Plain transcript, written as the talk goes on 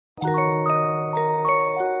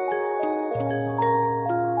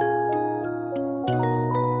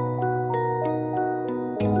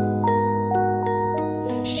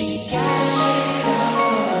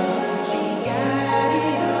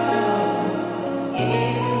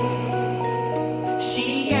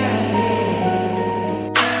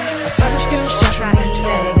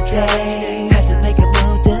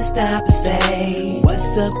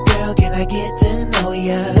What's up, girl? Can I get to know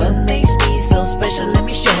ya? What makes me so special? Let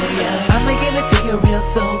me show ya. I'ma give it to you real,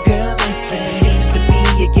 so girl, listen. Seems to me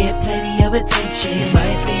you get plenty of attention. You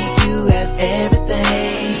might think you have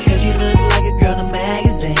everything, just cause you look like a girl in a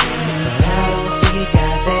magazine. But I don't see a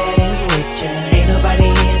guy that is with ya. Ain't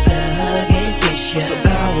nobody here to hug and kiss ya. So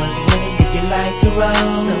I was wondering if you like to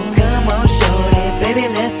roll. So come on, shorty,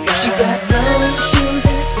 baby, let's go. She got gold shoes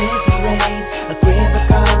and expensive rings, a crib, a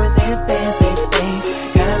car, and then fancy things.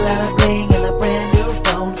 Got a lot of bling and a brand new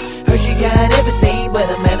phone. Heard she got everything but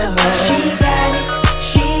a man of her. She got it,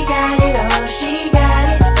 she got it all. She got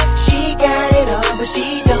it, she got it all. But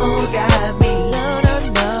she don't got me, no, no,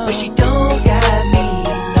 no. But she don't got me,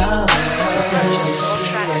 no. This girl is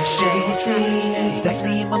sweet and shady, you see.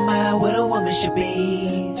 Exactly in my mind what a woman should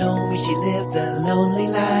be. Told me she lived a lonely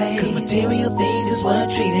life, cause material things is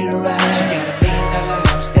what treated her right. She got $1 million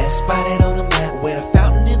house that's spotted on the map, with a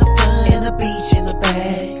fountain in the front and a beach in the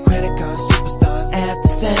back. Credit cards, superstars, after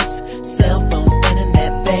sex, cell phones,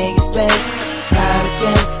 internet, Vegas bets, private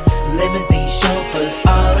jets, limousine chauffeurs,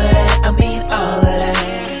 all of that, I mean all of that.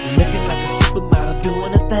 Looking like a supermodel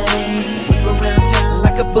doing a thing, whip around town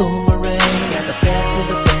like a boomerang. She got the best of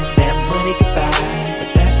the best that money can buy, but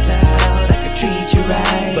that style that can treat you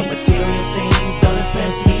right. But material things don't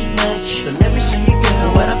impress me much, so let me show you, girl,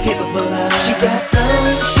 what I'm capable of. She got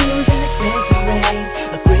gold shoes and expensive rings,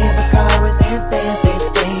 a crib, a car, and then fancy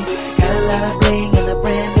things. Got a lot of bling and a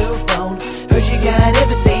brand new phone. Heard she got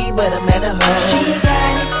everything but a man of her. She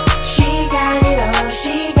got it, she got it all.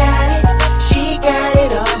 She got it, she got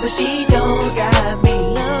it all. But she don't got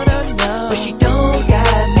me, no, no, no. But she don't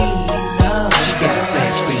got me, no. She got a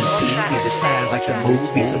flat screen TV that sounds like the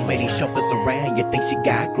movies. So many chauffeurs around, you think she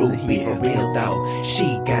got groupies. For real though,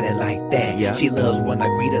 she got it like that. She loves when I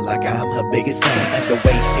greet her like I'm her biggest fan. And the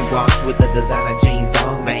way she walks with the designer jeans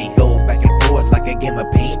on, man, go back and forth like a game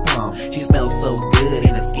of ping pong. She smells so good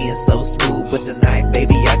and her skin so smooth. But tonight,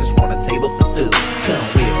 baby, I just want a table for two. Come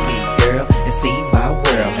with me, girl, and see my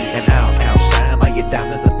world, and I'll outshine all your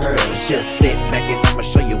diamonds and pearls. Just sit back and I'ma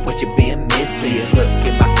show you what you've been missing. Look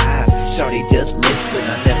in my eyes, shorty, just listen.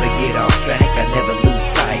 I never get off track, I never lose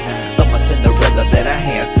sight of my Cinderella that I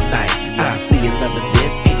have tonight. I see you loving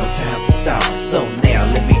this, ain't no time to stop. So now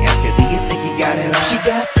let me ask you, do you think you got it all? She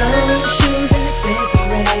got